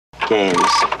games.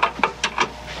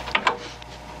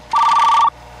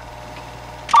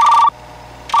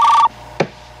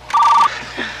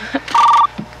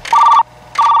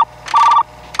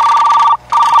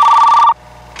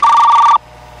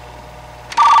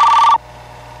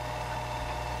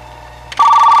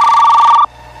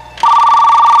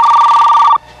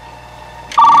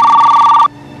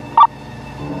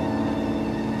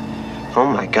 Oh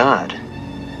my God. So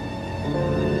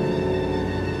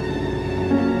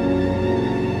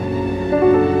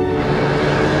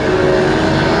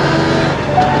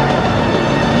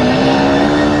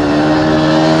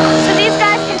these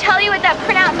guys can tell you what that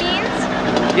printout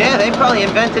means? Yeah, they probably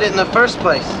invented it in the first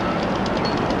place.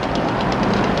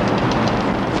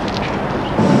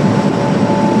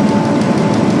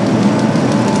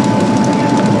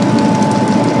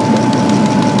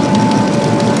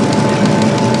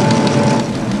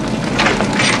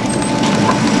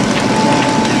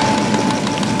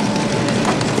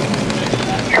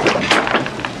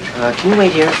 Can you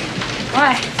wait here?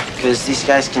 Why? Because these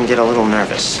guys can get a little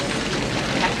nervous.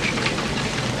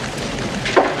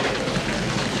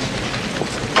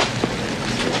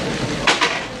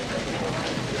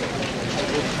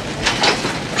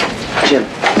 Jim.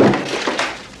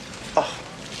 Oh,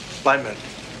 Lightman.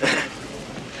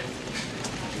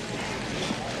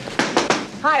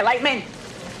 Hi, Lightman.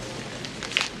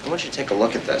 I want you to take a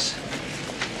look at this.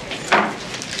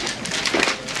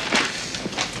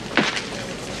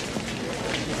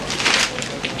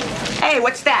 Hey,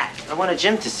 what's that? I wanted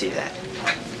Jim to see that.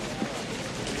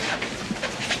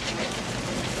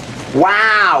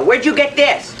 Wow, where'd you get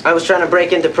this? I was trying to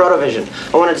break into Protovision.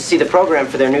 I wanted to see the program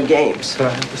for their new games. Can I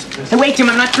have this, please? Hey, wait, Jim,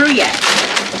 I'm not through yet.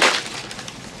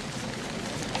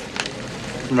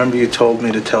 Remember you told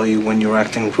me to tell you when you were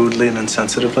acting rudely and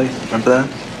insensitively? Remember that?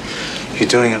 You're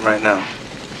doing it right now.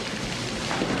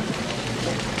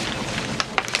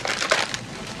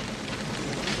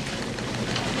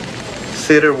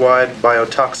 Theater-wide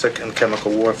biotoxic and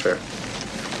chemical warfare.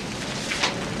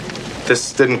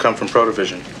 This didn't come from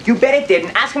Protovision. You bet it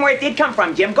didn't. Ask him where it did come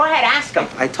from, Jim. Go ahead, ask him.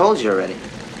 I told you already.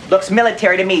 Looks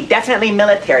military to me. Definitely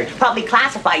military. Probably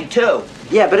classified, too.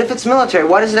 Yeah, but if it's military,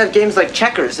 why does it have games like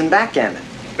checkers and backgammon?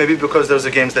 Maybe because those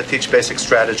are games that teach basic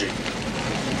strategy.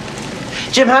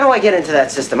 Jim, how do I get into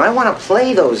that system? I want to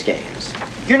play those games.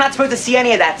 You're not supposed to see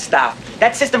any of that stuff.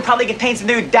 That system probably contains a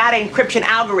new data encryption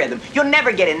algorithm. You'll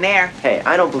never get in there. Hey,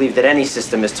 I don't believe that any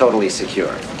system is totally secure.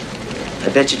 I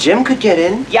bet you Jim could get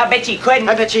in. Yeah, I bet you couldn't.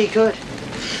 I bet you he could.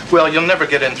 Well, you'll never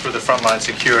get in through the frontline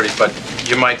security, but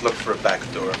you might look for a back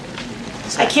door.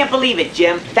 I can't believe it,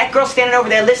 Jim. That girl's standing over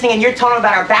there listening and you're telling her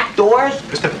about our back doors?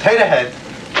 Mr. Potato Head.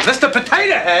 Mr.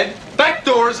 Potato Head, back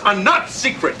doors are not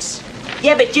secrets.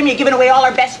 Yeah, but Jim, you're giving away all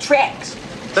our best tricks.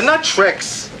 They're not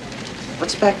tricks.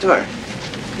 What's backdoor?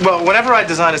 Well, whenever I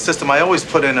design a system, I always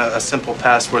put in a simple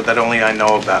password that only I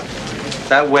know about.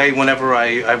 That way, whenever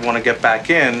I want to get back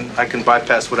in, I can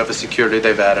bypass whatever security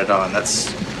they've added on.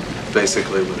 That's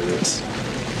basically what it is.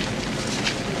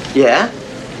 Yeah?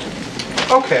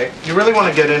 Okay, you really want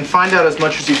to get in, find out as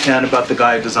much as you can about the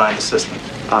guy who designed the system.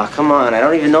 Aw, come on. I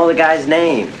don't even know the guy's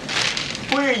name.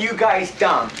 Why are you guys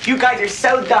dumb? You guys are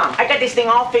so dumb. I got this thing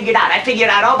all figured out. I figured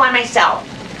it out all by myself.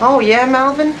 Oh, yeah,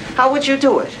 Malvin? How would you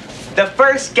do it? The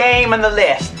first game on the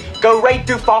list. Go right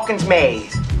through Falcon's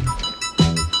Maze.